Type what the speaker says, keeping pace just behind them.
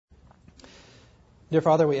Dear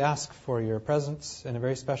Father, we ask for your presence in a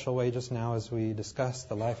very special way just now as we discuss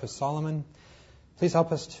the life of Solomon. Please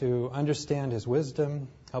help us to understand his wisdom,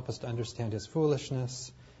 help us to understand his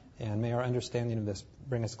foolishness, and may our understanding of this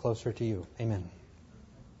bring us closer to you. Amen.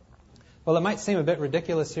 Well, it might seem a bit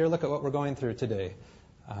ridiculous here. Look at what we're going through today.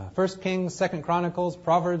 1 Kings, 2 Chronicles,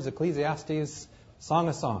 Proverbs, Ecclesiastes, Song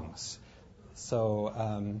of Songs.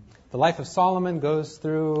 So the life of Solomon goes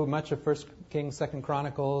through much of 1 Kings, 2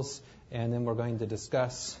 Chronicles, and then we're going to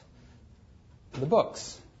discuss the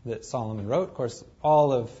books that Solomon wrote. Of course,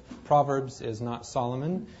 all of Proverbs is not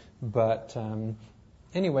Solomon, but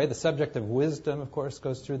anyway, the subject of wisdom, of course,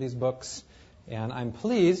 goes through these books. And I'm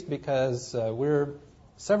pleased because we're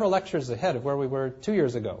several lectures ahead of where we were 2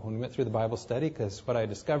 years ago when we went through the Bible study, because what I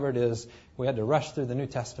discovered is we had to rush through the New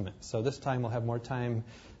Testament. So this time we'll have more time,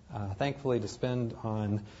 thankfully, to spend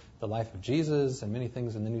on the life of Jesus and many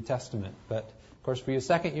things in the New Testament. But, of course, for you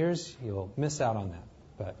second years, you'll miss out on that.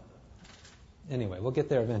 But anyway, we'll get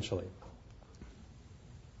there eventually.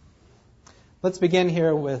 Let's begin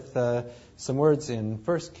here with some words in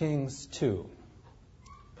 1 Kings 2,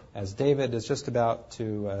 as David is just about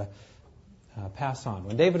to pass on.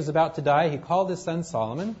 When David was about to die, he called his son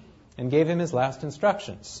Solomon and gave him his last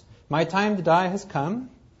instructions. My time to die has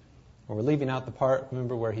come. Well, we're leaving out the part,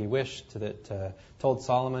 remember, where he wished that told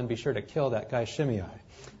Solomon, be sure to kill that guy Shimei.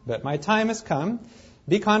 But my time has come.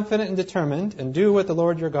 Be confident and determined, and do what the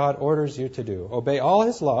Lord your God orders you to do. Obey all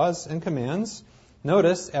his laws and commands,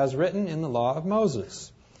 notice, as written in the law of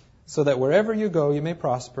Moses, so that wherever you go you may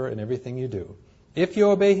prosper in everything you do. If you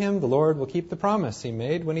obey him, the Lord will keep the promise he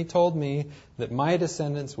made when he told me that my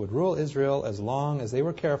descendants would rule Israel as long as they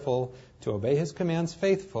were careful to obey his commands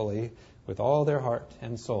faithfully with all their heart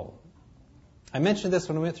and soul. I mentioned this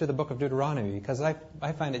when we went through the book of Deuteronomy because I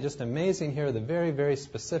find it just amazing here, the very, very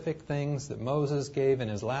specific things that Moses gave in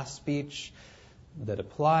his last speech that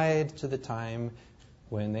applied to the time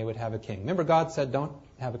when they would have a king. Remember, God said, don't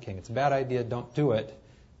have a king. It's a bad idea. Don't do it.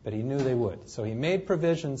 But he knew they would. So he made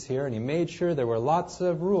provisions here, and he made sure there were lots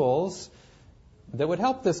of rules that would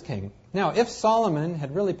help this king. Now, if Solomon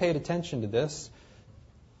had really paid attention to this,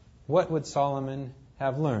 what would Solomon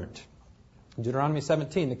have learned? In Deuteronomy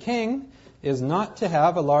 17, the king is not to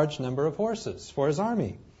have a large number of horses for his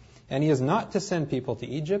army, and he is not to send people to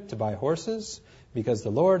Egypt to buy horses, because the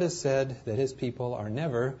Lord has said that his people are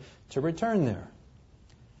never to return there.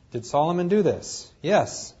 Did Solomon do this?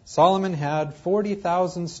 Yes. Solomon had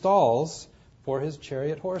 40,000 stalls for his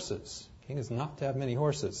chariot horses. The king is not to have many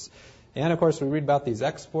horses. And, of course, we read about these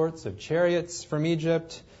exports of chariots from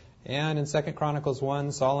Egypt. And in 2 Chronicles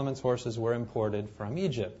 1, Solomon's horses were imported from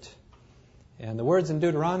Egypt. And the words in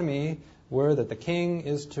Deuteronomy were that the king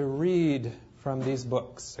is to read from these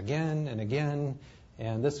books again and again.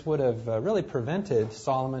 And this would have really prevented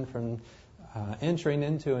Solomon from entering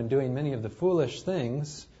into and doing many of the foolish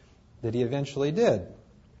things that he eventually did.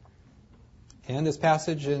 And this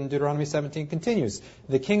passage in Deuteronomy 17 continues.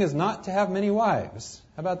 The king is not to have many wives.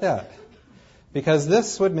 How about that? Because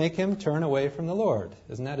this would make him turn away from the Lord.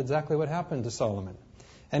 Isn't that exactly what happened to Solomon?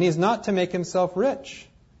 And he's not to make himself rich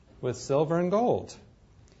with silver and gold.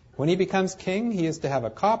 When he becomes king, he is to have a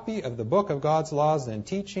copy of the book of God's laws and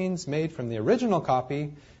teachings made from the original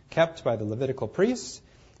copy kept by the Levitical priests.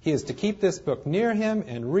 He is to keep this book near him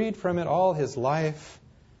and read from it all his life,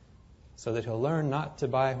 so that he'll learn not to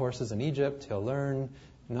buy horses in Egypt. He'll learn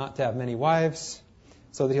not to have many wives,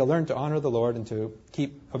 so that he'll learn to honor the Lord and to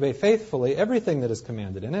obey faithfully everything that is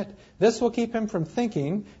commanded in it. This will keep him from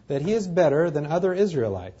thinking that he is better than other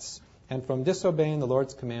Israelites and from disobeying the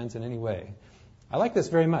Lord's commands in any way. I like this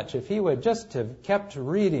very much. If he would just have kept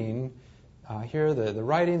reading here the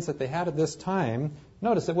writings that they had at this time,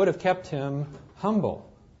 notice it would have kept him humble.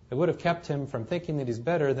 It would have kept him from thinking that he's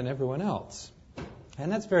better than everyone else.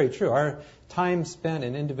 And that's very true. Our time spent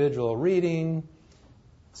in individual reading,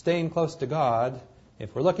 staying close to God,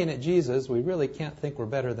 if we're looking at Jesus, we really can't think we're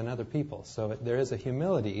better than other people. So there is a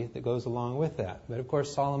humility that goes along with that. But of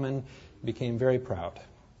course, Solomon became very proud.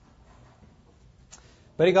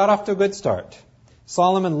 But he got off to a good start.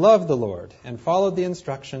 Solomon loved the Lord and followed the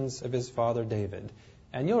instructions of his father David.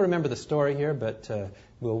 And you'll remember the story here, but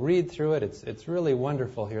we'll read through it. It's really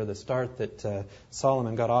wonderful here, the start that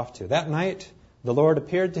Solomon got off to. That night, the Lord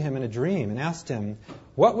appeared to him in a dream and asked him,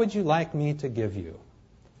 "What would you like me to give you?"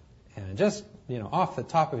 And just, off the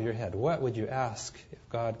top of your head, what would you ask if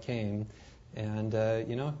God came and,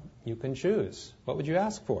 you can choose? What would you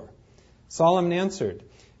ask for? Solomon answered,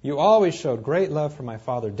 "You always showed great love for my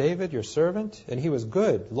father David, your servant, and he was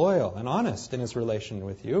good, loyal, and honest in his relation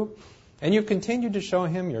with you. And you continued to show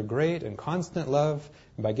him your great and constant love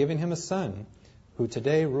by giving him a son, who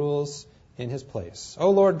today rules in his place.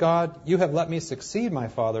 O Lord God, you have let me succeed my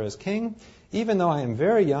father as king, even though I am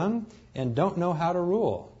very young and don't know how to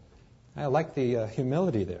rule. I like the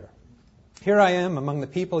humility there. Here I am among the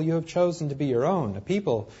people you have chosen to be your own, a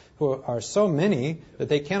people who are so many that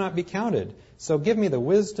they cannot be counted. So give me the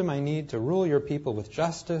wisdom I need to rule your people with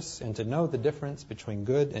justice and to know the difference between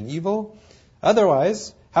good and evil.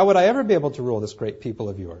 Otherwise, how would I ever be able to rule this great people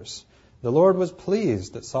of yours? The Lord was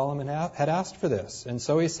pleased that Solomon had asked for this, and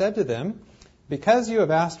so he said to them, because you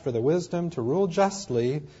have asked for the wisdom to rule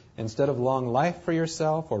justly instead of long life for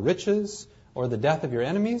yourself or riches or the death of your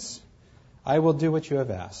enemies, I will do what you have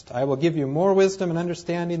asked. I will give you more wisdom and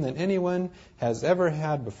understanding than anyone has ever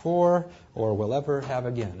had before or will ever have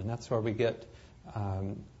again. And that's where we get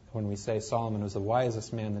when we say Solomon was the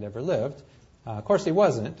wisest man that ever lived. Of course, he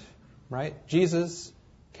wasn't, right? Jesus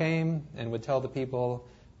came and would tell the people,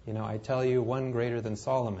 I tell you, one greater than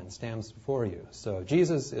Solomon stands before you. So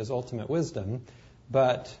Jesus is ultimate wisdom.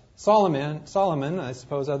 But Solomon, I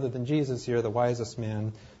suppose, other than Jesus here, the wisest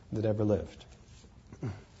man that ever lived.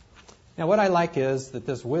 Now, what I like is that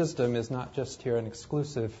this wisdom is not just here an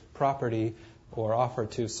exclusive property or offer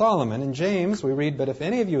to Solomon. In James, we read, but if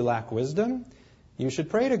any of you lack wisdom, you should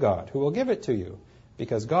pray to God, who will give it to you,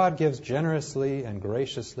 because God gives generously and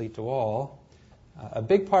graciously to all. A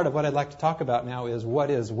big part of what I'd like to talk about now is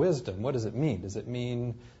what is wisdom? What does it mean? Does it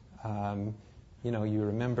mean, you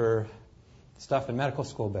remember stuff in medical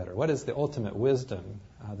school better? What is the ultimate wisdom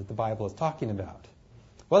that the Bible is talking about?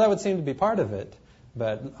 Well, that would seem to be part of it,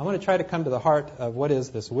 but I want to try to come to the heart of what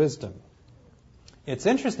is this wisdom. It's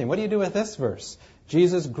interesting. What do you do with this verse?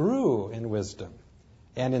 Jesus grew in wisdom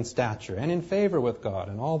and in stature and in favor with God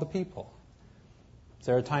and all the people. Is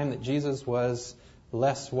there a time that Jesus was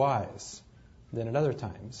less wise than at other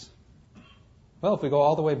times? Well, if we go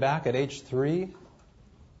all the way back at age 3,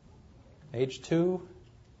 age 2,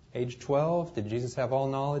 age 12, did Jesus have all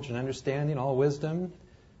knowledge and understanding, all wisdom?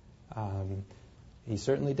 He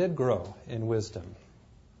certainly did grow in wisdom.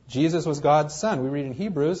 Jesus was God's son. We read in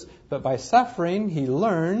Hebrews, but by suffering he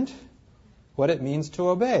learned what it means to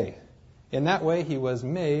obey. In that way he was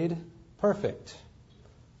made perfect.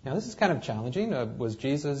 Now this is kind of challenging.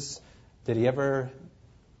 Did he ever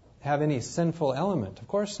have any sinful element? Of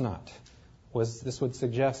course not. This would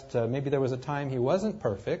suggest maybe there was a time he wasn't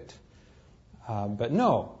perfect. But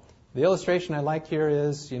no. The illustration I like here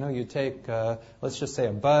is, you take, let's just say,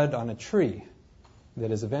 a bud on a tree that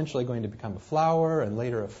is eventually going to become a flower and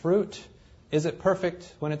later a fruit. Is it perfect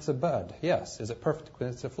when it's a bud? Yes. Is it perfect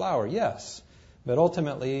when it's a flower? Yes. But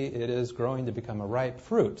ultimately, it is growing to become a ripe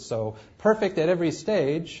fruit. So perfect at every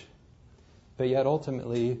stage, but yet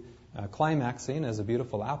ultimately climaxing as a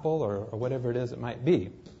beautiful apple or whatever it is it might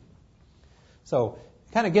be. So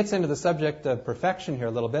it kind of gets into the subject of perfection here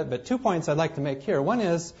a little bit, but 2 points I'd like to make here. One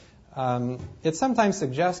is, it's sometimes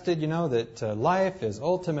suggested, that life is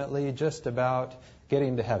ultimately just about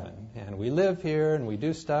getting to heaven. And we live here and we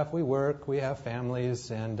do stuff, we work, we have families,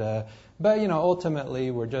 but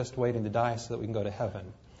ultimately we're just waiting to die so that we can go to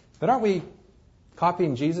heaven. But aren't we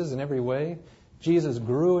copying Jesus in every way? Jesus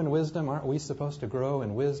grew in wisdom. Aren't we supposed to grow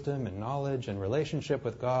in wisdom and knowledge and relationship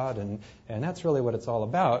with God? And that's really what it's all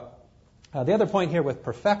about. The other point here with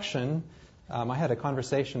perfection, I had a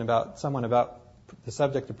conversation about the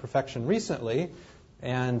subject of perfection recently,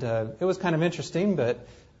 and it was kind of interesting, but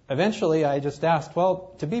eventually I just asked,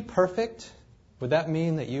 well, to be perfect, would that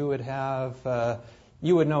mean that you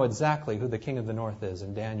would know exactly who the King of the North is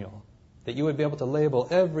in Daniel? That you would be able to label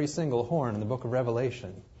every single horn in the book of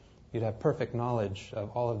Revelation? You'd have perfect knowledge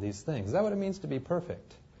of all of these things. Is that what it means to be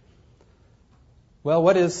perfect? Well,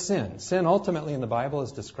 what is sin? Sin ultimately in the Bible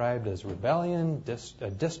is described as rebellion, a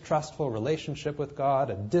distrustful relationship with God,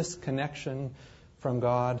 a disconnection from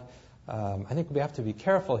God. I think we have to be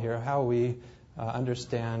careful here how we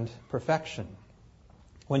understand perfection.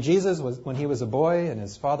 When he was a boy and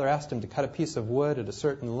his father asked him to cut a piece of wood at a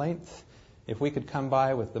certain length, if we could come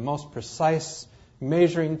by with the most precise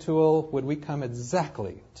measuring tool, would we come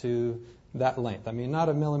exactly to that length? I mean, not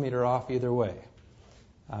a millimeter off either way.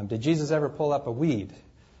 Did Jesus ever pull up a weed,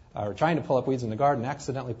 or trying to pull up weeds in the garden,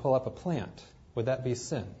 accidentally pull up a plant? Would that be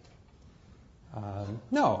sin?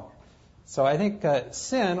 No. So I think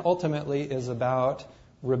sin ultimately is about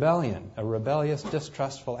rebellion, a rebellious,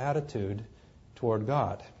 distrustful attitude toward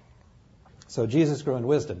God. So Jesus grew in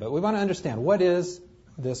wisdom. But we want to understand, what is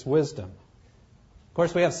this wisdom? Of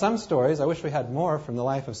course, we have some stories. I wish we had more from the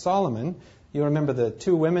life of Solomon. You remember the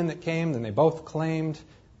 2 women that came, and they both claimed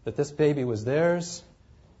that this baby was theirs.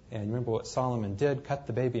 And you remember what Solomon did, cut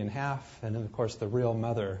the baby in half, and then, of course, the real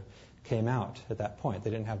mother came out at that point. They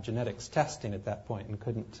didn't have genetics testing at that point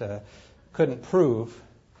and couldn't prove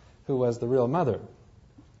who was the real mother.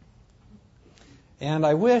 And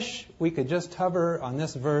I wish we could just hover on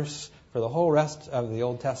this verse for the whole rest of the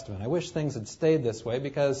Old Testament. I wish things had stayed this way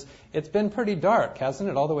because it's been pretty dark, hasn't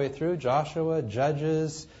it, all the way through? Joshua,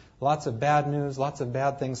 Judges, lots of bad news, lots of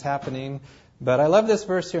bad things happening. But I love this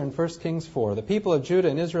verse here in 1 Kings 4. The people of Judah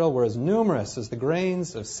and Israel were as numerous as the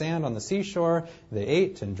grains of sand on the seashore. They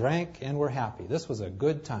ate and drank and were happy. This was a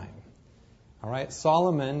good time. All right,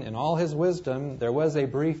 Solomon, in all his wisdom, there was a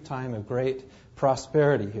brief time of great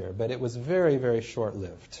prosperity here, but it was very, very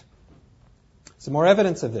short-lived. Some more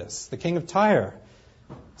evidence of this. The king of Tyre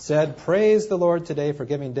said, "Praise the Lord today for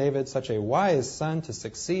giving David such a wise son to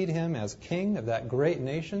succeed him as king of that great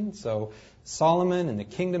nation." So Solomon and the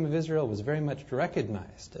kingdom of Israel was very much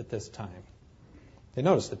recognized at this time. They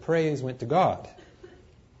noticed the praise went to God.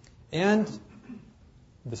 And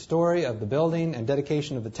the story of the building and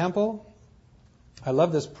dedication of the temple. I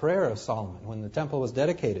love this prayer of Solomon when the temple was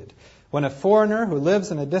dedicated. "When a foreigner who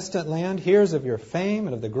lives in a distant land hears of your fame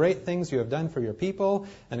and of the great things you have done for your people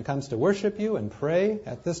and comes to worship you and pray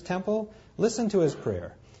at this temple, listen to his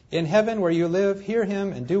prayer. In heaven where you live, hear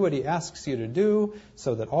him and do what he asks you to do,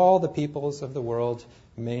 so that all the peoples of the world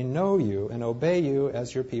may know you and obey you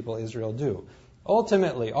as your people Israel do."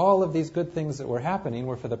 Ultimately, all of these good things that were happening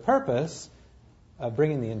were for the purpose of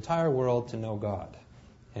bringing the entire world to know God.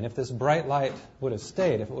 And if this bright light would have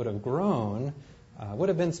stayed, if it would have grown, would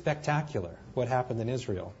have been spectacular, what happened in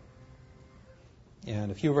Israel.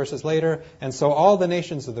 And a few verses later, "And so all the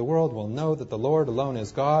nations of the world will know that the Lord alone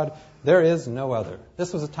is God. There is no other."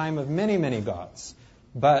 This was a time of many, many gods.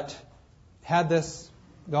 But had this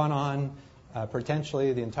gone on,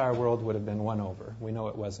 potentially the entire world would have been won over. We know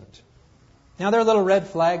it wasn't. Now there are little red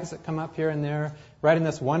flags that come up here and there. Right in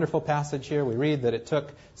this wonderful passage here, we read that it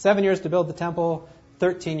took 7 years to build the temple,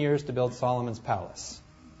 13 years to build Solomon's palace.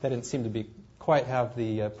 That didn't seem to be quite have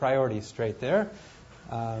the priorities straight there.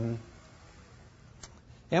 And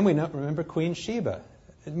we remember Queen Sheba.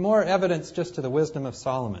 More evidence just to the wisdom of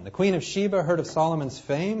Solomon. The Queen of Sheba heard of Solomon's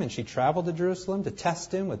fame, and she traveled to Jerusalem to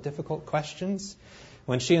test him with difficult questions.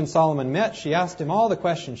 When she and Solomon met, she asked him all the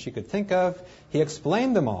questions she could think of. He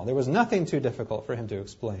explained them all. There was nothing too difficult for him to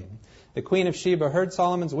explain. The Queen of Sheba heard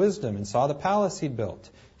Solomon's wisdom and saw the palace he'd built.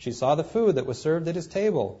 She saw the food that was served at his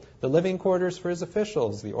table, the living quarters for his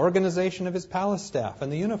officials, the organization of his palace staff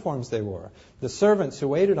and the uniforms they wore, the servants who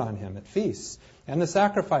waited on him at feasts, and the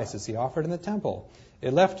sacrifices he offered in the temple.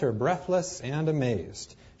 It left her breathless and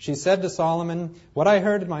amazed. She said to Solomon, "What I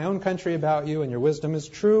heard in my own country about you and your wisdom is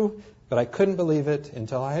true, but I couldn't believe it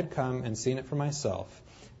until I had come and seen it for myself.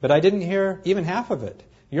 But I didn't hear even half of it.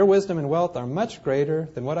 Your wisdom and wealth are much greater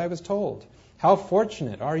than what I was told. How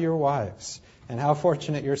fortunate are your wives, and how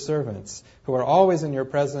fortunate your servants, who are always in your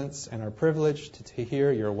presence and are privileged to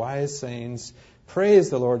hear your wise sayings. Praise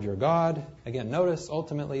the Lord your God." Again, notice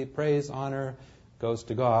ultimately praise, honor goes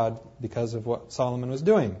to God because of what Solomon was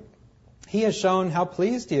doing. "He has shown how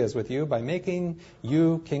pleased he is with you by making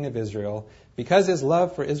you king of Israel. Because his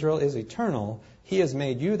love for Israel is eternal, he has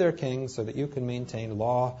made you their king so that you can maintain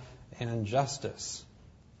law and justice."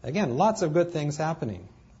 Again, lots of good things happening.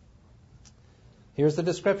 Here's the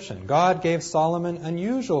description. God gave Solomon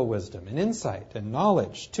unusual wisdom and insight and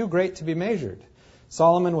knowledge, too great to be measured.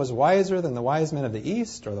 Solomon was wiser than the wise men of the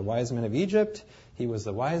East or the wise men of Egypt. He was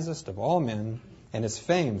the wisest of all men, and his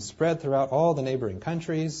fame spread throughout all the neighboring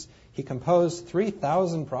countries. He composed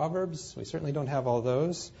 3,000 proverbs. We certainly don't have all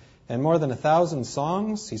those. And more than 1,000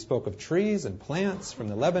 songs. He spoke of trees and plants, from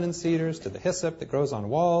the Lebanon cedars to the hyssop that grows on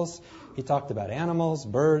walls. He talked about animals,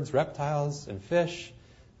 birds, reptiles, and fish.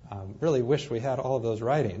 Really wish we had all of those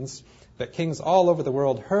writings. But kings all over the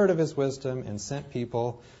world heard of his wisdom and sent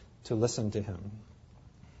people to listen to him.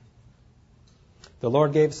 The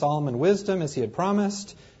Lord gave Solomon wisdom as he had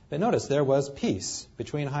promised. But notice there was peace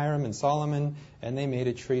between Hiram and Solomon, and they made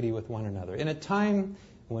a treaty with one another. In a time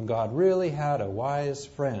when God really had a wise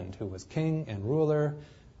friend who was king and ruler,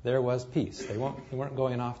 there was peace. They weren't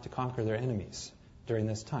going off to conquer their enemies during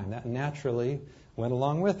this time. That naturally went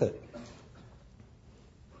along with it.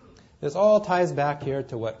 This all ties back here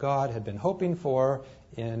to what God had been hoping for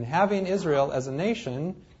in having Israel as a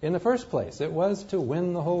nation in the first place. It was to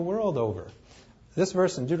win the whole world over. This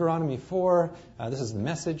verse in Deuteronomy 4, this is the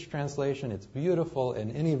Message translation. It's beautiful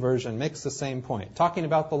in any version, makes the same point. Talking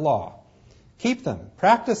about the law. Keep them,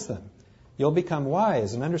 practice them. You'll become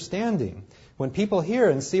wise and understanding. When people hear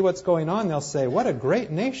and see what's going on, they'll say, "What a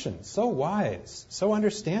great nation, so wise, so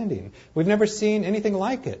understanding. We've never seen anything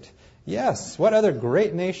like it." Yes, what other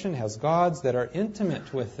great nation has gods that are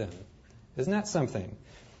intimate with them? Isn't that something?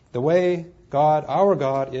 The way God, our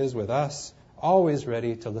God, is with us, always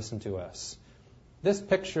ready to listen to us. this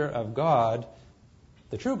picture of God,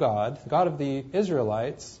 the true God, the God of the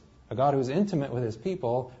Israelites, a God who's intimate with his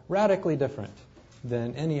people, radically different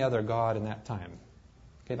than any other God in that time.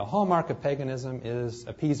 Okay, the hallmark of paganism is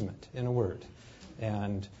appeasement, in a word.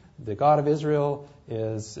 And the God of Israel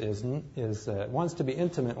wants to be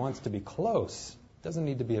intimate, wants to be close, doesn't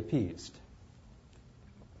need to be appeased.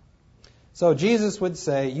 So Jesus would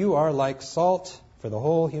say, you are like salt for the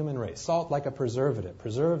whole human race. Salt like a preservative.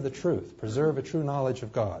 Preserve the truth. Preserve a true knowledge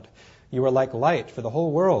of God. You are like light for the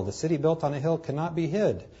whole world. A city built on a hill cannot be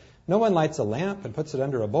hid. No one lights a lamp and puts it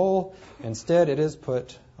under a bowl. Instead, it is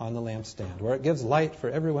put on the lampstand, where it gives light for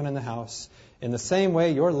everyone in the house. In the same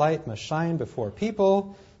way, your light must shine before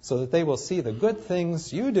people, so that they will see the good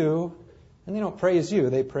things you do, and they don't praise you,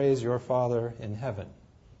 they praise your Father in heaven.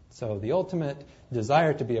 So the ultimate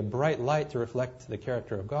desire to be a bright light to reflect the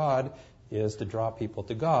character of God is to draw people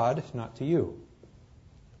to God, not to you.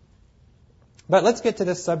 But let's get to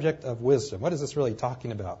this subject of wisdom. What is this really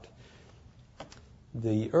talking about?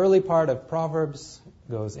 The early part of Proverbs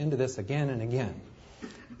goes into this again and again.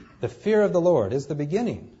 The fear of the Lord is the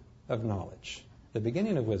beginning of knowledge, the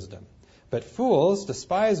beginning of wisdom. But fools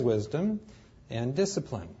despise wisdom and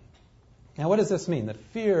discipline. Now, what does this mean? The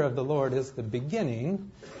fear of the Lord is the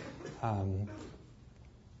beginning.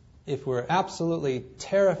 If we're absolutely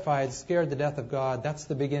terrified, scared to death of God, that's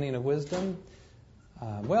the beginning of wisdom.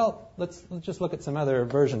 Let's just look at some other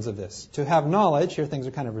versions of this. To have knowledge, here things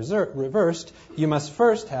are kind of reversed, you must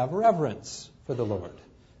first have reverence for the Lord.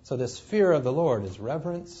 So this fear of the Lord is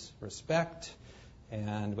reverence, respect,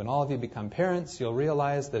 and when all of you become parents, you'll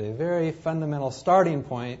realize that a very fundamental starting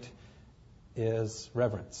point is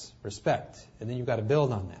reverence, respect, and then you've got to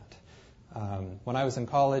build on that. When I was in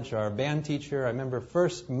college, our band teacher, I remember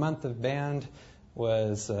first month of band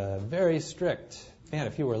was very strict. Man,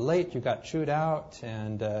 if you were late, you got chewed out,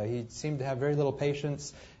 and he seemed to have very little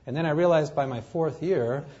patience. And then I realized by my fourth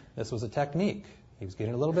year, this was a technique. He was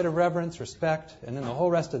getting a little bit of reverence, respect, and then the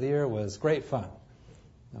whole rest of the year was great fun.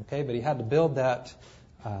 Okay, but he had to build that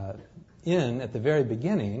in at the very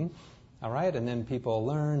beginning, all right? And then people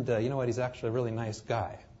learned, he's actually a really nice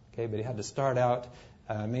guy. Okay, but he had to start out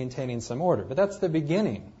maintaining some order. But that's the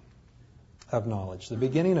beginning of knowledge, the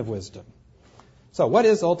beginning of wisdom. So what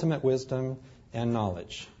is ultimate wisdom and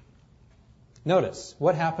knowledge? Notice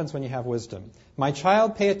what happens when you have wisdom. My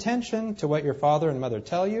child, pay attention to what your father and mother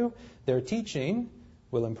tell you. Their teaching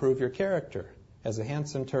will improve your character, as a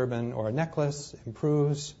handsome turban or a necklace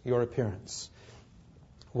improves your appearance.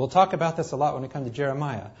 We'll talk about this a lot when we come to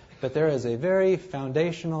Jeremiah, but there is a very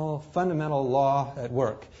foundational, fundamental law at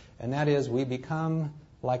work, and that is we become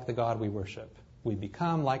like the God we worship. We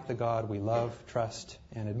become like the God we love, trust,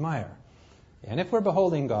 and admire. And if we're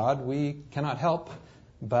beholding God, we cannot help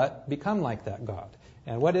but become like that God.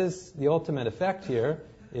 And what is the ultimate effect here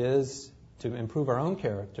is to improve our own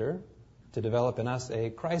character, to develop in us a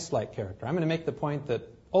Christ-like character. I'm going to make the point that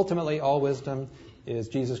ultimately all wisdom is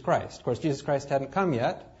Jesus Christ. Of course, Jesus Christ hadn't come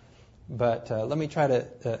yet, but let me try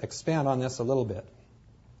to expand on this a little bit.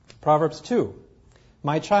 Proverbs 2.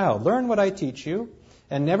 My child, learn what I teach you,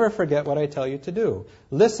 and never forget what I tell you to do.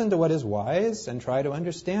 Listen to what is wise and try to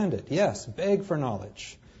understand it. Yes, beg for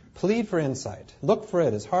knowledge. Plead for insight. Look for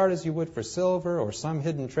it as hard as you would for silver or some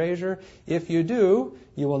hidden treasure. If you do,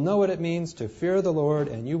 you will know what it means to fear the Lord,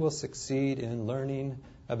 and you will succeed in learning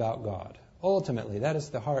about God. Ultimately, that is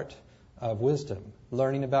the heart of wisdom,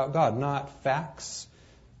 learning about God, not facts,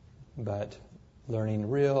 but learning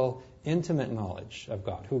real, intimate knowledge of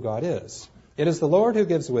God, who God is. It is the Lord who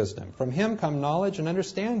gives wisdom. From him come knowledge and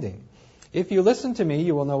understanding. If you listen to me,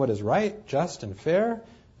 you will know what is right, just, and fair.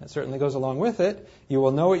 That certainly goes along with it. You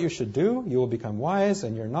will know what you should do. You will become wise,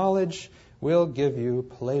 and your knowledge will give you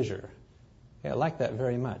pleasure. Yeah, I like that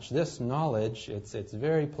very much. This knowledge, it's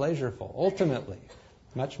very pleasureful, ultimately,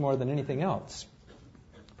 much more than anything else.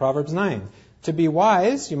 Proverbs 9. To be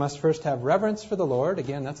wise, you must first have reverence for the Lord.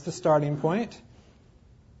 Again, that's the starting point.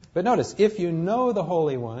 But notice, if you know the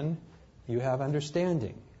Holy One, you have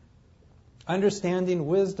understanding. Understanding,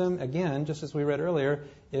 wisdom, again, just as we read earlier,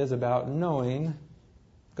 is about knowing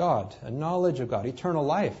God, a knowledge of God. Eternal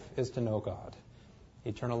life is to know God.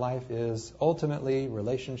 Eternal life is ultimately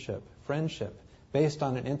relationship, friendship, based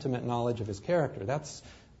on an intimate knowledge of his character. That's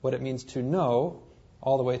what it means to know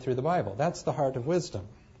all the way through the Bible. That's the heart of wisdom.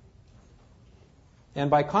 And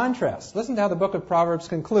by contrast, listen to how the book of Proverbs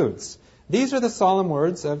concludes. These are the solemn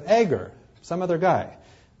words of Agur, some other guy.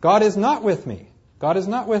 God is not with me. God is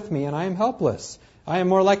not with me, and I am helpless. I am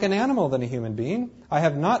more like an animal than a human being. I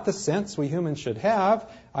have not the sense we humans should have.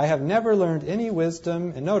 I have never learned any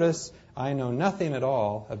wisdom. And notice, I know nothing at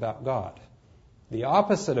all about God. The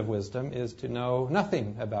opposite of wisdom is to know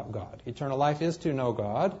nothing about God. Eternal life is to know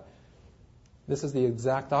God. This is the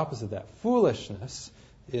exact opposite of that. Foolishness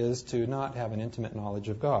is to not have an intimate knowledge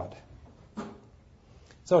of God.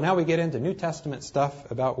 So now we get into New Testament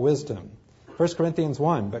stuff about wisdom. 1 Corinthians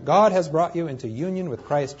 1, but God has brought you into union with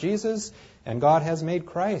Christ Jesus, and God has made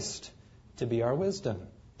Christ to be our wisdom.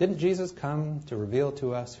 Didn't Jesus come to reveal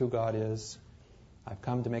to us who God is? I've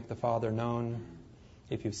come to make the Father known.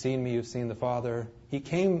 If you've seen me, you've seen the Father. He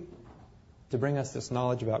came to bring us this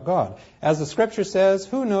knowledge about God. As the Scripture says,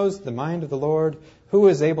 who knows the mind of the Lord? Who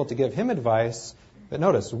is able to give him advice? But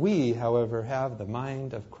notice, we, however, have the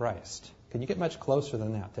mind of Christ. Can you get much closer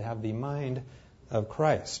than that, to have the mind of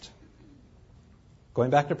Christ? Going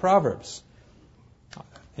back to Proverbs,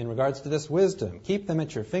 in regards to this wisdom, keep them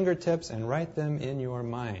at your fingertips and write them in your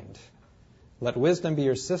mind. Let wisdom be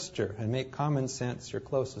your sister and make common sense your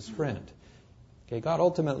closest friend. Okay, God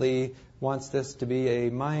ultimately wants this to be a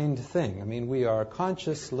mind thing. I mean, we are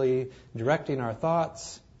consciously directing our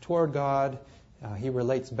thoughts toward God. He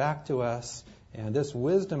relates back to us. And this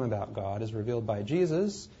wisdom about God is revealed by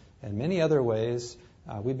Jesus. And many other ways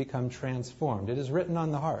we become transformed. It is written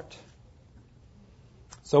on the heart.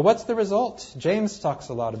 So what's the result? James talks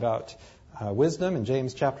a lot about wisdom in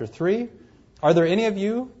James chapter 3. Are there any of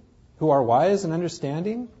you who are wise and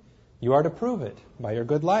understanding? You are to prove it by your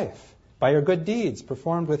good life, by your good deeds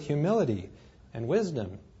performed with humility and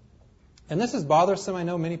wisdom. And this is bothersome. I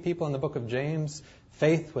know many people in the book of James,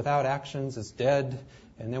 faith without actions is dead.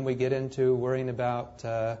 And then we get into worrying about,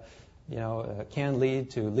 can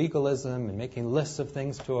lead to legalism and making lists of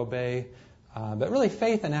things to obey. But really,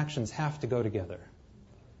 faith and actions have to go together.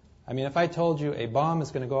 I mean, if I told you a bomb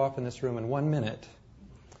is going to go off in this room in 1 minute,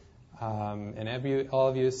 and all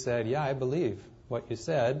of you said, yeah, I believe what you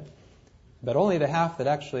said, but only the half that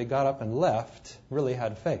actually got up and left really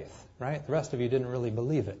had faith, right? The rest of you didn't really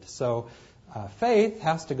believe it. So faith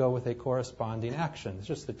has to go with a corresponding action. It's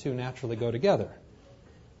just the two naturally go together.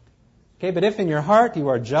 Okay, but if in your heart you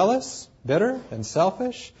are jealous, bitter, and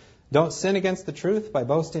selfish, don't sin against the truth by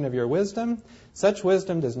boasting of your wisdom. Such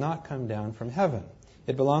wisdom does not come down from heaven.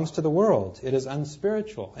 It belongs to the world. It is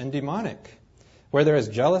unspiritual and demonic. Where there is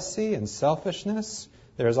jealousy and selfishness,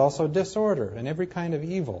 there is also disorder and every kind of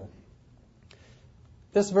evil.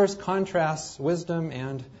 This verse contrasts wisdom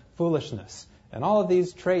and foolishness. And all of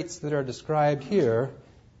these traits that are described here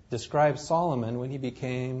describe Solomon when he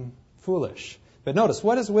became foolish. But notice,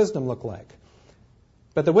 what does wisdom look like?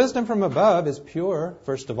 But the wisdom from above is pure,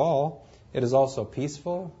 first of all. It is also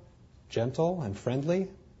peaceful, gentle, and friendly.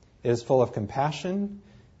 It is full of compassion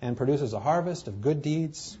and produces a harvest of good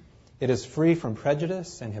deeds. It is free from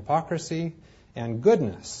prejudice and hypocrisy, and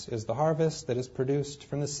goodness is the harvest that is produced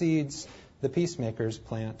from the seeds the peacemakers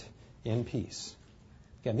plant in peace.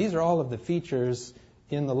 Again, these are all of the features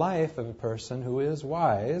in the life of a person who is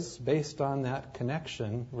wise based on that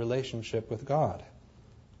connection, relationship with God.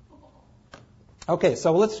 Okay,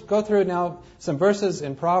 so let's go through now some verses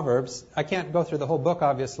in Proverbs. I can't go through the whole book,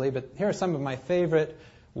 obviously, but here are some of my favorite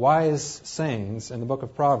wise sayings in the book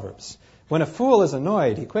of Proverbs. When a fool is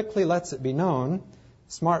annoyed, he quickly lets it be known.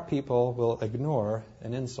 Smart people will ignore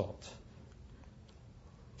an insult.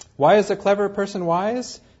 Why is a clever person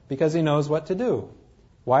wise? Because he knows what to do.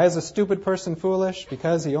 Why is a stupid person foolish?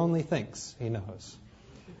 Because he only thinks he knows.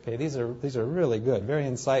 Okay, these are really good, very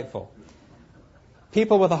insightful.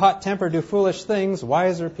 People with a hot temper do foolish things.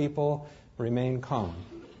 Wiser people remain calm.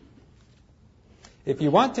 If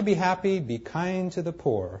you want to be happy, be kind to the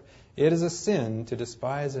poor. It is a sin to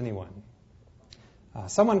despise anyone.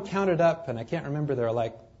 Someone counted up, and I can't remember, there are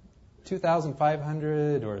like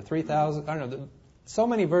 2,500 or 3,000, I don't know, so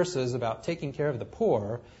many verses about taking care of the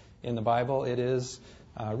poor in the Bible. It is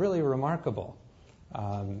really remarkable.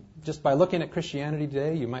 Just by looking at Christianity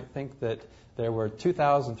today, you might think that there were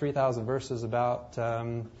 2,000, 3,000 verses about,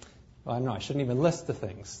 I shouldn't even list the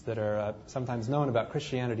things that are sometimes known about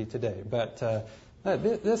Christianity today. But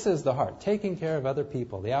this is the heart, taking care of other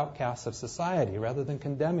people, the outcasts of society, rather than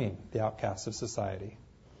condemning the outcasts of society.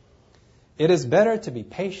 It is better to be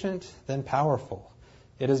patient than powerful.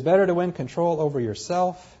 It is better to win control over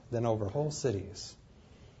yourself than over whole cities.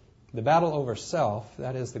 The battle over self,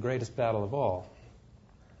 that is the greatest battle of all.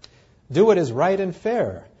 Do what is right and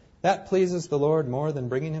fair. That pleases the Lord more than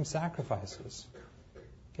bringing him sacrifices.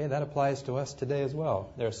 Okay, that applies to us today as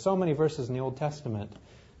well. There are so many verses in the Old Testament.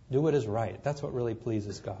 Do what is right. That's what really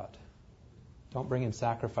pleases God. Don't bring him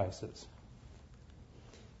sacrifices.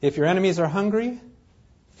 If your enemies are hungry,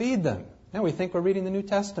 feed them. Now we think we're reading the New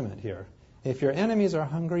Testament here. If your enemies are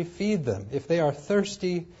hungry, feed them. If they are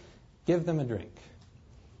thirsty, give them a drink.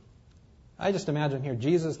 I just imagine here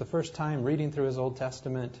Jesus the first time reading through his Old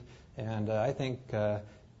Testament, and I think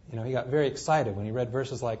he got very excited when he read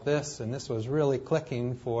verses like this, and this was really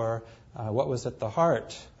clicking for what was at the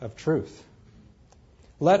heart of truth.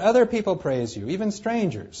 Let other people praise you, even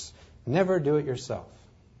strangers. Never do it yourself.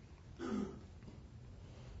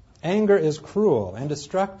 Anger is cruel and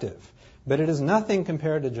destructive, but it is nothing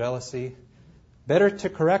compared to jealousy. Better to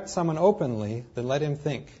correct someone openly than let him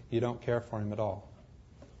think you don't care for him at all.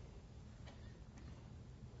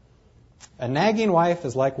 A nagging wife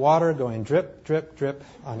is like water going drip, drip, drip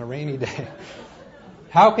on a rainy day.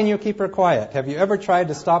 How can you keep her quiet? Have you ever tried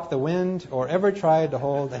to stop the wind or ever tried to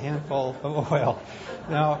hold a handful of oil?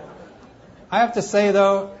 Now, I have to say,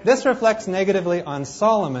 though, this reflects negatively on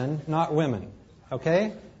Solomon, not women.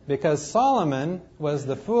 Okay? Because Solomon was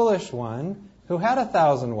the foolish one who had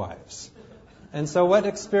 1,000 wives. And so what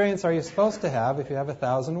experience are you supposed to have if you have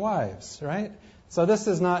 1,000 wives, right? So this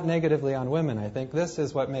is not negatively on women, I think. This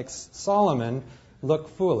is what makes Solomon look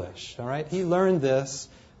foolish, all right? He learned this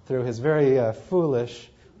through his very foolish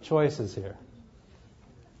choices here.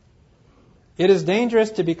 It is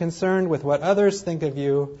dangerous to be concerned with what others think of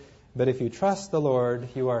you, but if you trust the Lord,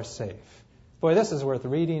 you are safe. Boy, this is worth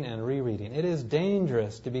reading and rereading. It is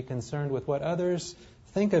dangerous to be concerned with what others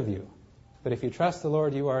think of you, but if you trust the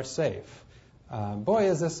Lord, you are safe. Boy,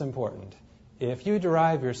 is this important. If you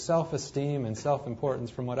derive your self-esteem and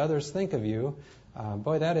self-importance from what others think of you,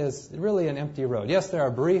 boy, that is really an empty road. Yes, there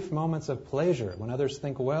are brief moments of pleasure when others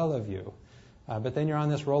think well of you, but then you're on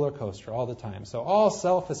this roller coaster all the time. So all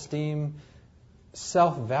self-esteem,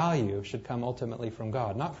 self-value should come ultimately from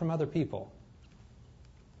God, not from other people.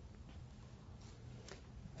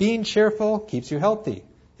 Being cheerful keeps you healthy.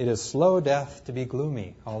 It is slow death to be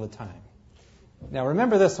gloomy all the time. Now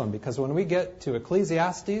remember this one, because when we get to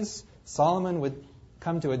Ecclesiastes, Solomon would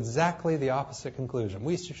come to exactly the opposite conclusion.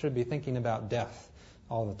 We should be thinking about death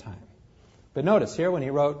all the time. But notice here when he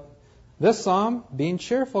wrote this psalm, being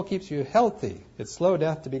cheerful keeps you healthy. It's slow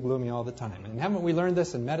death to be gloomy all the time. And haven't we learned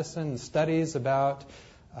this in medicine and studies about,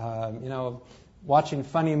 watching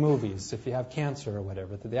funny movies if you have cancer or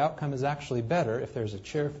whatever, that the outcome is actually better if there's a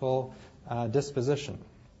cheerful disposition.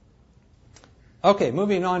 Okay,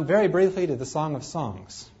 moving on very briefly to the Song of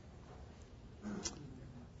Songs.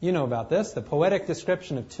 You know about this, the poetic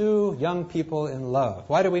description of two young people in love.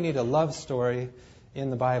 Why do we need a love story in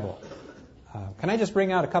the Bible? Can I just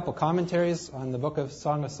bring out a couple commentaries on the book of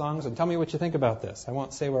Song of Songs and tell me what you think about this? I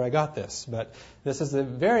won't say where I got this, but this is a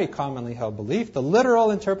very commonly held belief. The literal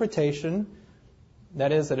interpretation,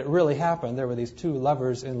 that is, that it really happened, there were these two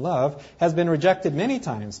lovers in love, has been rejected many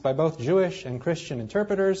times by both Jewish and Christian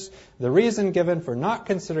interpreters. The reason given for not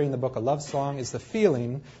considering the book a love song is the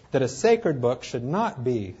feeling that a sacred book should not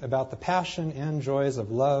be about the passion and joys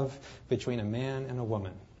of love between a man and a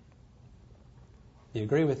woman. Do you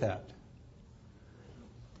agree with that?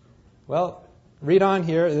 Well, read on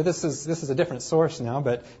here. This is a different source now,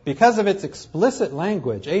 but because of its explicit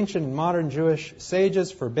language, ancient and modern Jewish sages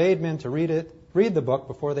forbade men to read the book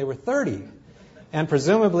before they were 30, and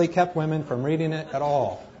presumably kept women from reading it at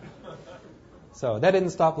all. So that didn't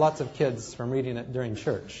stop lots of kids from reading it during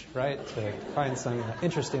church, right? To find some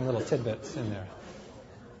interesting little tidbits in there.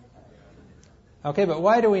 Okay, but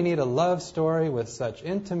why do we need a love story with such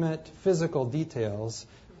intimate physical details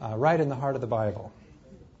right in the heart of the Bible?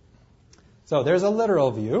 So there's a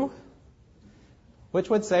literal view, which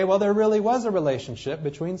would say, well, there really was a relationship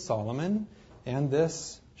between Solomon and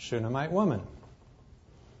this Shunammite woman.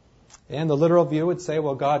 And the literal view would say,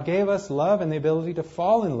 well, God gave us love and the ability to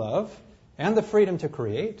fall in love and the freedom to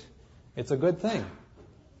create. It's a good thing.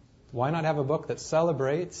 Why not have a book that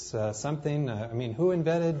celebrates something? Who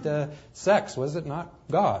invented sex? Was it not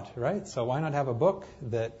God, right? So why not have a book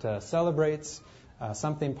that celebrates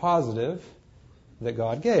something positive that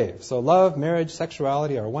God gave? So love, marriage,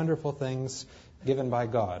 sexuality are wonderful things given by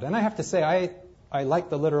God. And I have to say, I like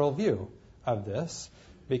the literal view of this,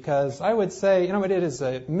 because I would say, it is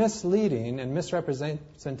a misleading and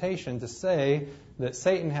misrepresentation to say that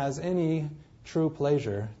Satan has any true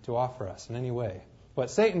pleasure to offer us in any way. What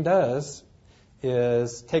Satan does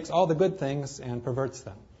is takes all the good things and perverts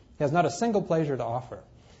them. He has not a single pleasure to offer.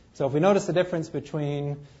 So if we notice the difference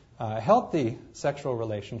between a healthy sexual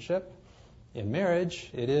relationship in marriage,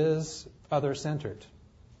 it is other-centered,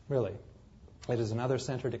 really. It is an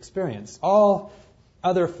other-centered experience. All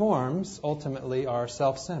other forms ultimately are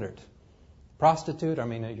self-centered. Prostitute,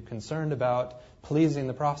 you're concerned about pleasing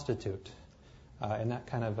the prostitute in that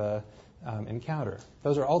kind of encounter.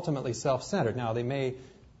 Those are ultimately self-centered. Now, they may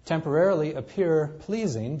temporarily appear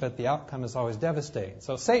pleasing, but the outcome is always devastating.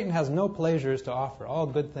 So Satan has no pleasures to offer. All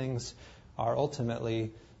good things are ultimately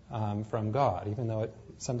from God, even though it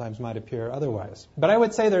sometimes might appear otherwise. But I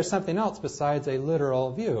would say there's something else besides a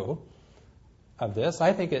literal view of this.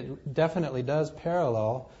 I think it definitely does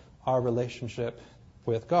parallel our relationship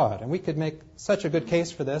with God. And we could make such a good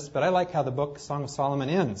case for this, but I like how the book Song of Solomon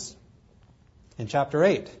ends. In chapter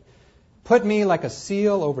 8, put me like a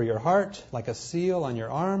seal over your heart, like a seal on your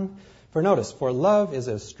arm. For notice, for love is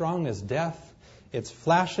as strong as death. Its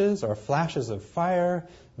flashes are flashes of fire,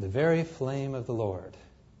 the very flame of the Lord.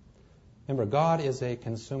 Remember, God is a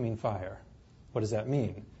consuming fire. What does that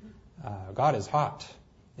mean? God is hot.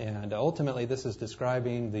 And ultimately, this is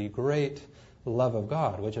describing the great love of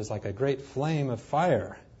God, which is like a great flame of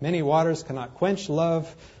fire. Many waters cannot quench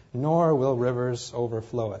love, nor will rivers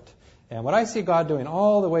overflow it. And what I see God doing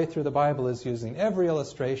all the way through the Bible is using every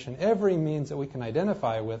illustration, every means that we can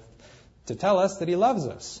identify with to tell us that He loves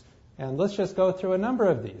us. And let's just go through a number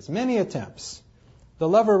of these, many attempts. The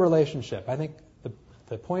lover relationship. I think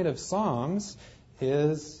the point of Psalms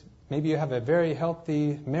is maybe you have a very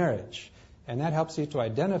healthy marriage, and that helps you to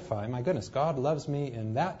identify, my goodness, God loves me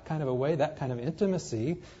in that kind of a way, that kind of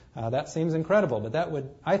intimacy. That seems incredible, but that would,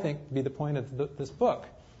 I think, be the point of this book.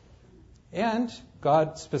 And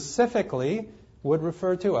God specifically would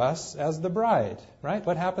refer to us as the bride, right?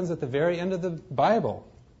 What happens at the very end of the Bible?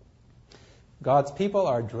 God's people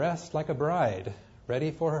are dressed like a bride,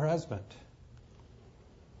 ready for her husband.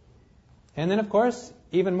 And then, of course,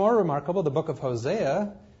 even more remarkable, the book of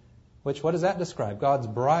Hosea, which, what does that describe? God's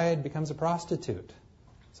bride becomes a prostitute.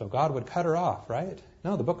 So God would cut her off, right?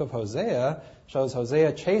 No, the book of Hosea shows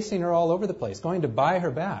Hosea chasing her all over the place, going to buy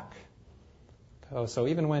her back. So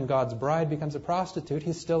even when God's bride becomes a prostitute,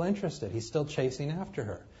 He's still interested. He's still chasing after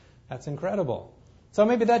her. That's incredible. So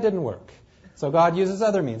maybe that didn't work. So God uses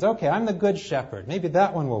other means. Okay, I'm the good shepherd. Maybe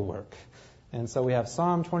that one will work. And so we have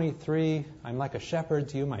Psalm 23, I'm like a shepherd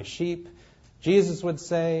to you, my sheep. Jesus would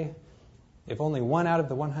say, if only one out of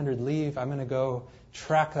the 100 leave, I'm going to go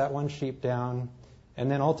track that one sheep down.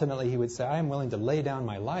 And then ultimately He would say, I am willing to lay down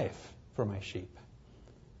my life for my sheep.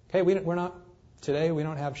 Okay, today we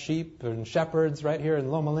don't have sheep and shepherds right here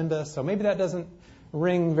in Loma Linda, so maybe that doesn't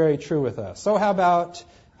ring very true with us. So how about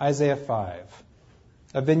Isaiah 5,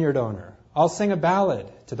 a vineyard owner? I'll sing a ballad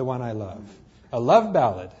to the one I love, a love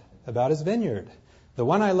ballad about his vineyard. The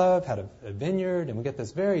one I love had a vineyard, and we get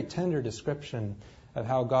this very tender description of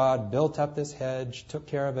how God built up this hedge, took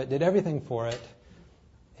care of it, did everything for it,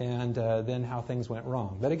 and then how things went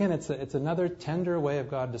wrong. But again, it's another tender way of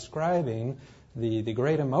God describing the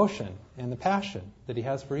great emotion and the passion that He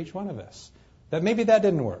has for each one of us. But maybe that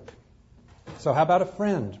didn't work. So how about a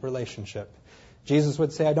friend relationship? Jesus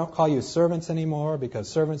would say, I don't call you servants anymore because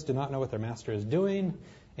servants do not know what their master is doing.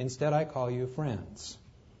 Instead, I call you friends.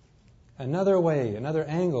 Another way, another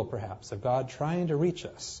angle perhaps of God trying to reach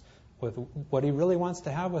us with what He really wants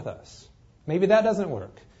to have with us. Maybe that doesn't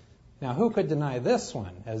work. Now, who could deny this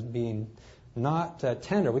one as being not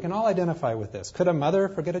tender? We can all identify with this. Could a mother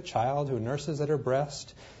forget a child who nurses at her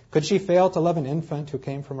breast? Could she fail to love an infant who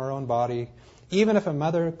came from her own body? Even if a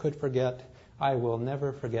mother could forget, I will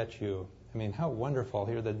never forget you. I mean, how wonderful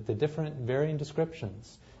here, the different varying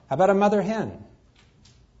descriptions. How about a mother hen?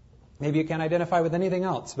 Maybe you can't identify with anything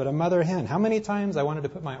else, but a mother hen. How many times I wanted to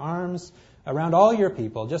put my arms around all your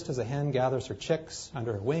people, just as a hen gathers her chicks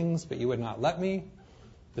under her wings, but you would not let me.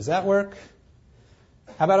 Does that work?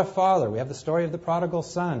 How about a father? We have the story of the prodigal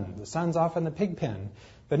son. The son's off in the pig pen.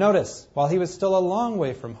 But notice, while he was still a long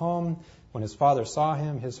way from home, when his father saw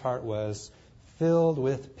him, his heart was filled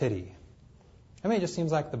with pity. I mean, it just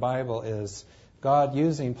seems like the Bible is God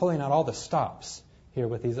pulling out all the stops here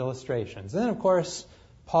with these illustrations. And then, of course,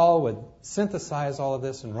 Paul would synthesize all of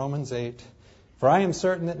this in Romans 8. For I am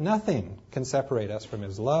certain that nothing can separate us from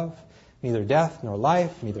His love, neither death nor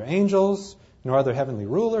life, neither angels, nor other heavenly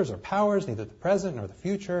rulers or powers, neither the present nor the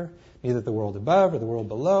future, neither the world above or the world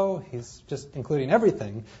below. He's just including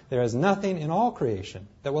everything. There is nothing in all creation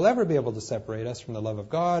that will ever be able to separate us from the love of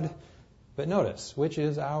God. But notice, which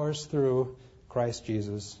is ours through Christ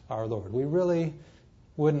Jesus our Lord. We really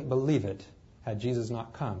wouldn't believe it had Jesus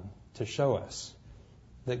not come to show us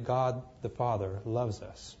that God the Father loves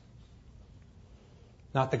us.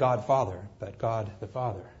 Not the God Father, but God the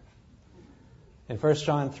Father. In 1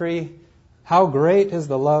 John 3, how great is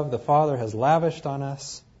the love the Father has lavished on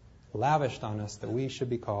us that we should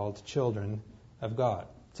be called children of God.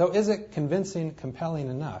 So is it convincing, compelling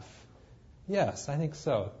enough? Yes, I think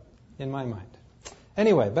so, in my mind.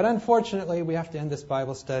 Anyway, but unfortunately, we have to end this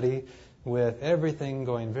Bible study with everything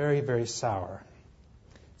going very, very sour.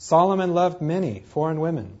 Solomon loved many foreign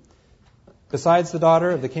women. Besides the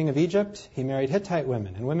daughter of the king of Egypt, he married Hittite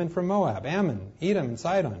women and women from Moab, Ammon, Edom, and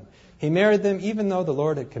Sidon. He married them even though the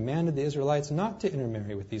Lord had commanded the Israelites not to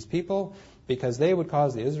intermarry with these people, because they would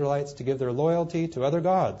cause the Israelites to give their loyalty to other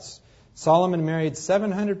gods. Solomon married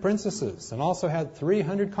 700 princesses and also had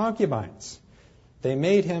 300 concubines. They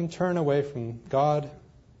made him turn away from God,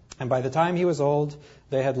 and by the time he was old,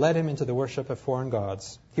 they had led him into the worship of foreign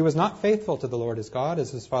gods. He was not faithful to the Lord his God as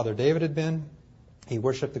his father David had been. He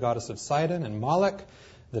worshipped the goddess of Sidon and Moloch,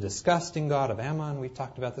 the disgusting god of Ammon. We've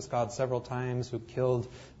talked about this god several times, who killed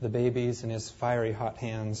the babies in his fiery hot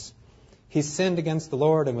hands. He sinned against the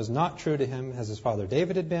Lord and was not true to him as his father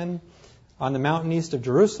David had been. On the mountain east of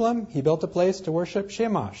Jerusalem, he built a place to worship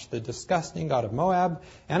Chemosh, the disgusting god of Moab,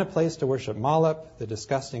 and a place to worship Moloch, the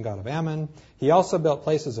disgusting god of Ammon. He also built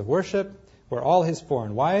places of worship where all his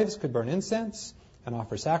foreign wives could burn incense and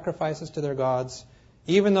offer sacrifices to their gods.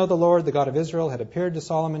 Even though the Lord, the God of Israel, had appeared to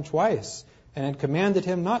Solomon twice and had commanded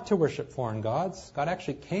him not to worship foreign gods, God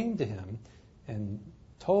actually came to him and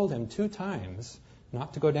told him 2 times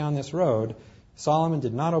not to go down this road. Solomon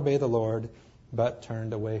did not obey the Lord, but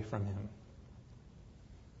turned away from him.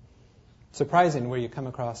 Surprising where you come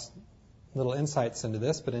across little insights into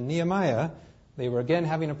this, but in Nehemiah, they were again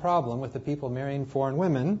having a problem with the people marrying foreign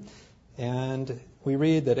women, and we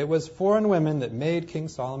read that it was foreign women that made King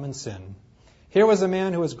Solomon sin. Here was a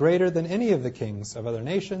man who was greater than any of the kings of other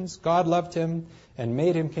nations. God loved him and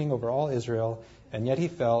made him king over all Israel, and yet he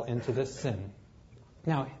fell into this sin.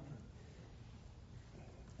 Now,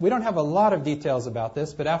 we don't have a lot of details about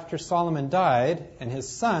this, but after Solomon died and his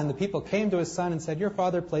son, the people came to his son and said, "Your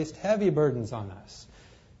father placed heavy burdens on us."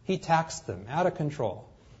 He taxed them out of control.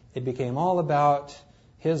 It became all about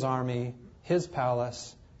his army, his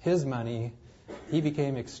palace, his money. He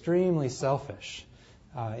became extremely selfish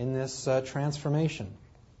in this transformation.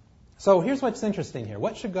 So here's what's interesting here.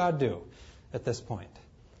 What should God do at this point?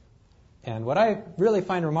 And what I really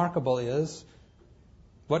find remarkable is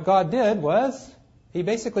what God did was he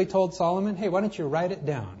basically told Solomon, "Hey, why don't you write it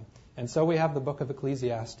down?" And so we have the book of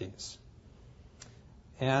Ecclesiastes.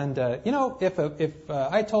 And, if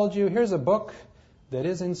I told you, here's a book that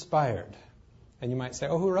is inspired, and you might say,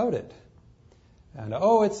 "Oh, who wrote it?" And,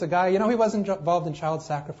 "Oh, it's a guy, he wasn't involved in child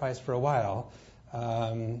sacrifice for a while,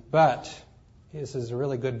 but this is a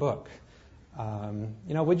really good book."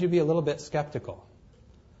 Would you be a little bit skeptical?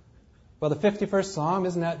 Well, the 51st Psalm,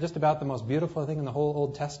 isn't that just about the most beautiful thing in the whole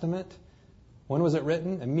Old Testament? When was it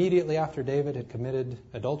written? Immediately after David had committed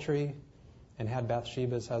adultery and had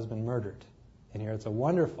Bathsheba's husband murdered. And here it's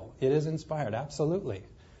it is inspired, absolutely.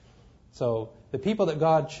 So the people that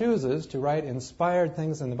God chooses to write inspired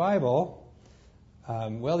things in the Bible,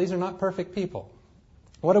 these are not perfect people.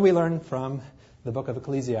 What do we learn from the book of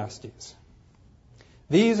Ecclesiastes?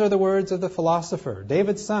 "These are the words of the philosopher,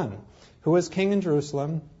 David's son, who was king in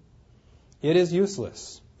Jerusalem. It is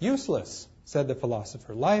useless." Useless, said the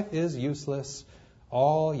philosopher. Life is useless,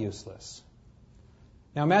 all useless.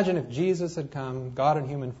 Now imagine if Jesus had come, God in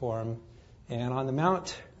human form, and on the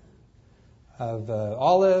Mount of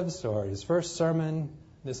Olives, or his first sermon,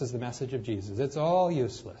 this is the message of Jesus. It's all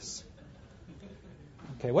useless.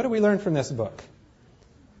 Okay, what do we learn from this book?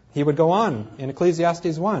 He would go on in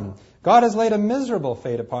Ecclesiastes 1. "God has laid a miserable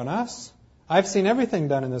fate upon us. I've seen everything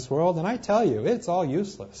done in this world, and I tell you, it's all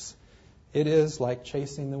useless. It is like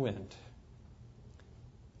chasing the wind."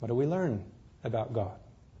 What do we learn about God?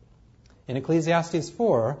 In Ecclesiastes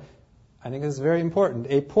 4, I think this is very important.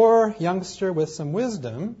 "A poor youngster with some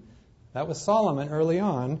wisdom," that was Solomon early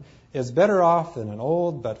on, "is better off than an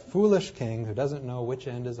old but foolish king who doesn't know which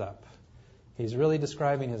end is up." He's really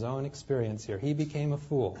describing his own experience here. He became a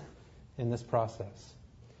fool in this process.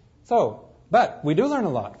 But we do learn a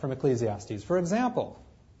lot from Ecclesiastes. For example,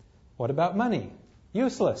 what about money?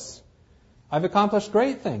 Useless. "I've accomplished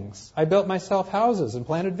great things. I built myself houses and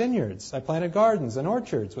planted vineyards. I planted gardens and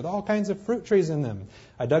orchards with all kinds of fruit trees in them.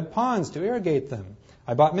 I dug ponds to irrigate them.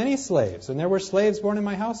 I bought many slaves, and there were slaves born in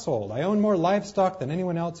my household. I own more livestock than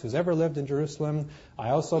anyone else who's ever lived in Jerusalem. I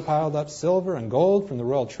also piled up silver and gold from the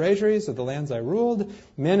royal treasuries of the lands I ruled.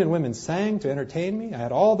 Men and women sang to entertain me. I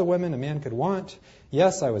had all the women a man could want.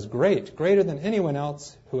 Yes, I was greater than anyone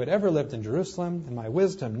else who had ever lived in Jerusalem, and my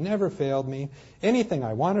wisdom never failed me. Anything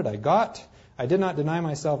I wanted, I got. I did not deny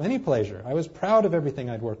myself any pleasure. I was proud of everything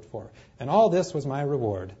I'd worked for, and all this was my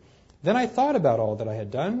reward. Then I thought about all that I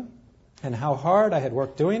had done and how hard I had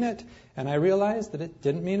worked doing it, and I realized that it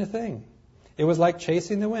didn't mean a thing. It was like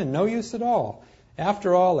chasing the wind, no use at all.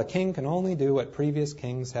 After all, a king can only do what previous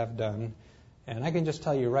kings have done. And I can just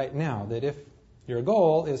tell you right now that if your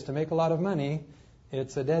goal is to make a lot of money,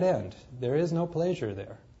 it's a dead end. There is no pleasure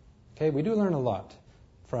there. Okay, we do learn a lot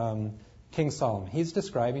from King Solomon. He's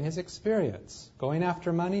describing his experience. Going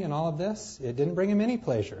after money and all of this, it didn't bring him any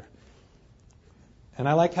pleasure. And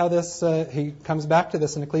I like how he comes back to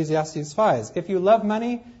this in Ecclesiastes 5. If you love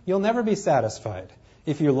money, you'll never be satisfied.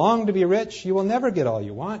 If you long to be rich, you will never get all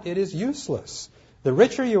you want. It is useless. The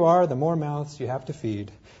richer you are, the more mouths you have to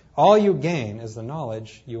feed. All you gain is the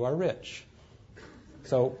knowledge you are rich.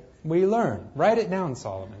 So we learn. Write it down,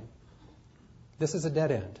 Solomon. This is a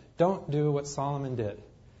dead end. Don't do what Solomon did.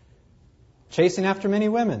 Chasing after many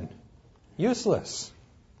women. Useless.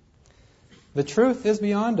 The truth is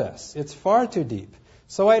beyond us. It's far too deep.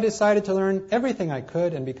 So I decided to learn everything I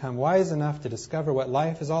could and become wise enough to discover what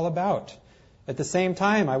life is all about. At the same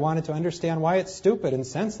time, I wanted to understand why it's stupid and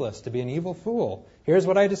senseless to be an evil fool. Here's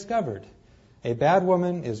what I discovered. A bad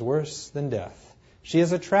woman is worse than death. She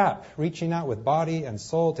is a trap, reaching out with body and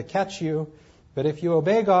soul to catch you. But if you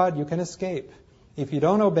obey God, you can escape. If you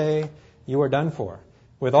don't obey, you are done for.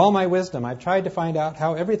 With all my wisdom, I've tried to find out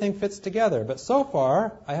how everything fits together. But so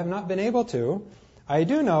far, I have not been able to. I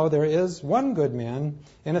do know there is one good man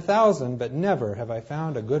in 1,000, but never have I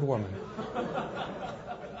found a good woman.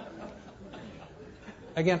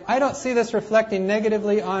 Again, I don't see this reflecting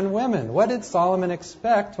negatively on women. What did Solomon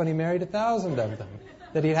expect when he married 1,000 of them?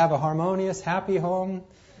 That he'd have a harmonious, happy home?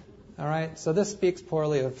 All right, so this speaks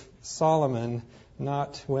poorly of Solomon,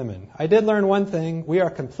 not women. I did learn one thing. We are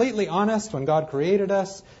completely honest when God created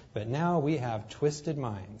us, but now we have twisted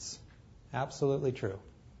minds. Absolutely true.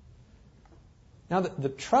 Now, the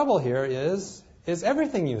trouble here is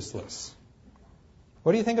everything useless?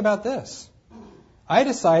 What do you think about this? I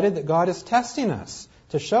decided that God is testing us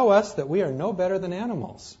to show us that we are no better than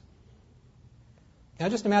animals. Now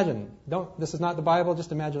just imagine, this is not the Bible,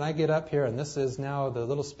 just imagine I get up here and this is now the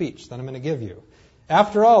little speech that I'm going to give you.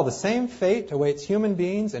 After all, the same fate awaits human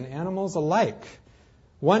beings and animals alike.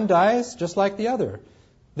 One dies just like the other.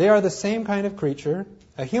 They are the same kind of creature.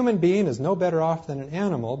 A human being is no better off than an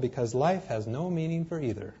animal because life has no meaning for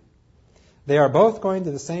either. They are both going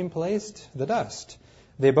to the same place, the dust.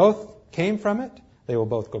 They both came from it. They will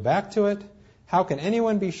both go back to it. How can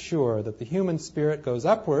anyone be sure that the human spirit goes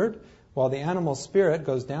upward while the animal spirit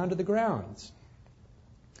goes down to the ground?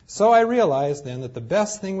 So I realized then that the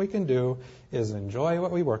best thing we can do is enjoy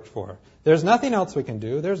what we worked for. There's nothing else we can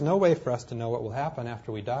do. There's no way for us to know what will happen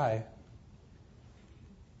after we die.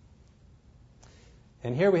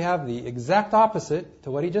 And here we have the exact opposite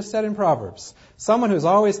to what he just said in Proverbs. Someone who's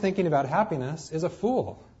always thinking about happiness is a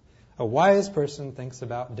fool. A wise person thinks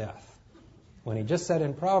about death. When he just said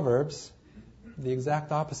in Proverbs the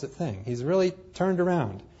exact opposite thing. He's really turned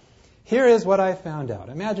around. Here is what I found out.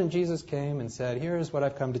 Imagine Jesus came and said, here is what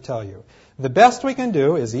I've come to tell you. The best we can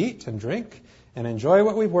do is eat and drink and enjoy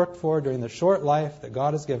what we've worked for during the short life that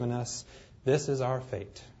God has given us. This is our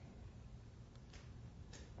fate.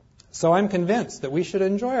 So I'm convinced that we should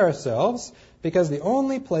enjoy ourselves because the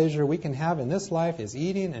only pleasure we can have in this life is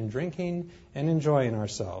eating and drinking and enjoying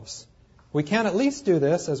ourselves. We can at least do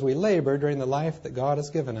this as we labor during the life that God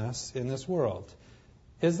has given us in this world.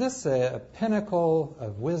 Is this a pinnacle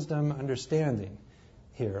of wisdom understanding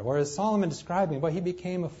here? Or is Solomon describing, well, he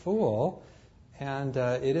became a fool, and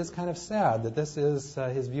it is kind of sad that this is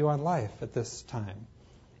his view on life at this time.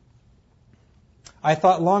 I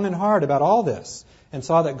thought long and hard about all this and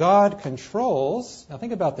saw that God controls, now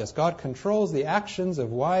think about this, God controls the actions of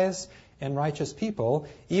wise and righteous people,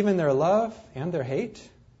 even their love and their hate.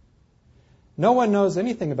 No one knows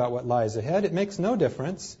anything about what lies ahead. It makes no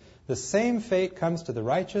difference. The same fate comes to the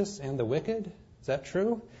righteous and the wicked. Is that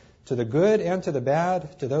true? To the good and to the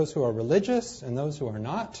bad, to those who are religious and those who are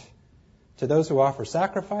not, to those who offer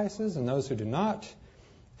sacrifices and those who do not.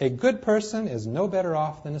 A good person is no better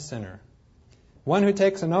off than a sinner. One who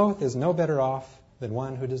takes an oath is no better off than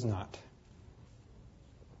one who does not.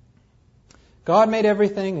 God made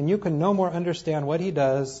everything, and you can no more understand what he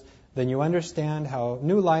does than you understand how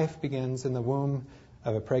new life begins in the womb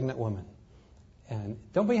of a pregnant woman. And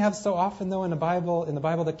don't we have so often, though, in the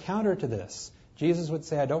Bible, the counter to this? Jesus would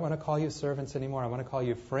say, I don't want to call you servants anymore. I want to call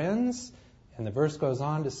you friends. And the verse goes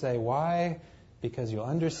on to say, why? Because you'll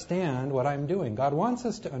understand what I'm doing. God wants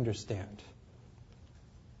us to understand.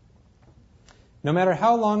 No matter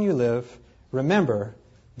how long you live, remember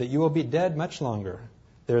that you will be dead much longer.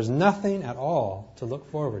 There's nothing at all to look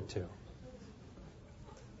forward to.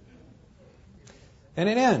 And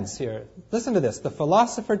it ends here. Listen to this. The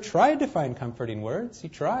philosopher tried to find comforting words. He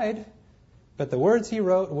tried. But the words he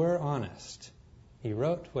wrote were honest. He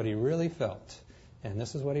wrote what he really felt. And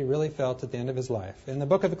this is what he really felt at the end of his life. And the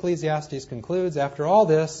book of Ecclesiastes concludes, after all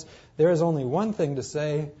this, there is only one thing to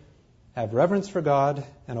say: have reverence for God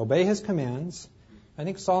and obey his commands. I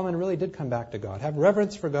think Solomon really did come back to God. Have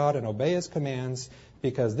reverence for God and obey his commands,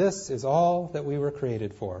 because this is all that we were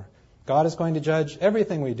created for. God is going to judge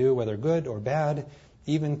everything we do, whether good or bad,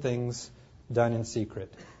 even things done in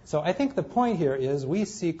secret. So I think the point here is we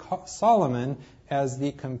see Solomon as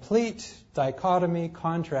the complete dichotomy,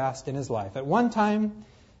 contrast in his life. At one time,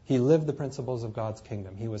 he lived the principles of God's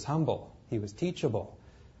kingdom. He was humble. He was teachable.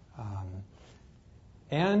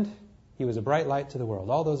 And he was a bright light to the world.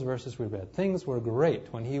 All those verses we read. Things were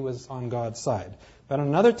great when he was on God's side. But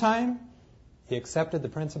another time, he accepted the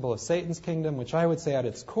principle of Satan's kingdom, which I would say at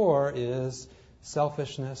its core is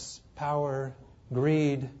selfishness, power,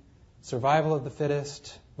 greed, survival of the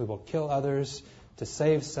fittest. We will kill others to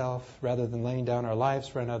save self rather than laying down our lives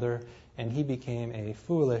for another. And he became a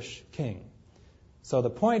foolish king. So the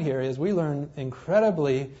point here is we learn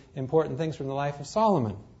incredibly important things from the life of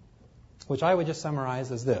Solomon, which I would just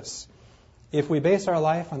summarize as this. If we base our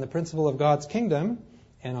life on the principle of God's kingdom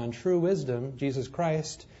and on true wisdom, Jesus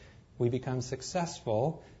Christ, we become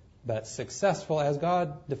successful, but successful as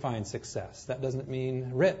God defines success. That doesn't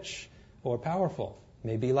mean rich or powerful.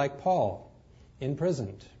 Maybe like Paul,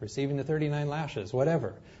 imprisoned, receiving the 39 lashes,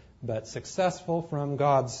 whatever. But successful from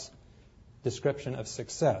God's description of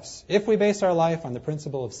success. If we base our life on the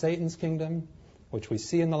principle of Satan's kingdom, which we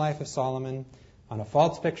see in the life of Solomon, on a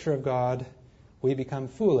false picture of God, we become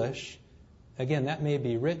foolish. Again, that may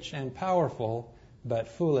be rich and powerful, but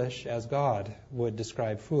foolish as God would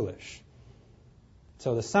describe foolish.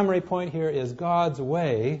 So the summary point here is God's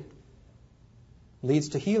way leads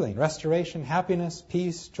to healing, restoration, happiness,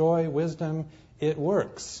 peace, joy, wisdom. It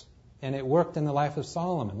works. And it worked in the life of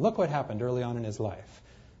Solomon. Look what happened early on in his life.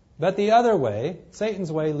 But the other way,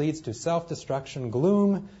 Satan's way, leads to self-destruction,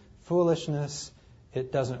 gloom, foolishness.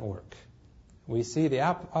 It doesn't work. We see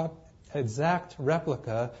the exact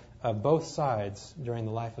replica of both sides during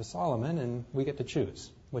the life of Solomon, and we get to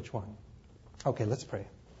choose which one. Okay, let's pray.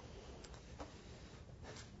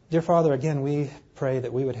 Dear Father, again, we pray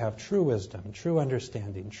that we would have true wisdom, true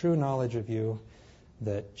understanding, true knowledge of you,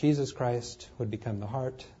 that Jesus Christ would become the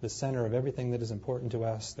heart, the center of everything that is important to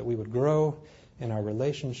us, that we would grow in our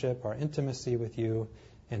relationship, our intimacy with you,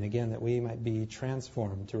 and again, that we might be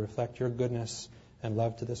transformed to reflect your goodness and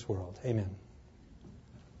love to this world. Amen.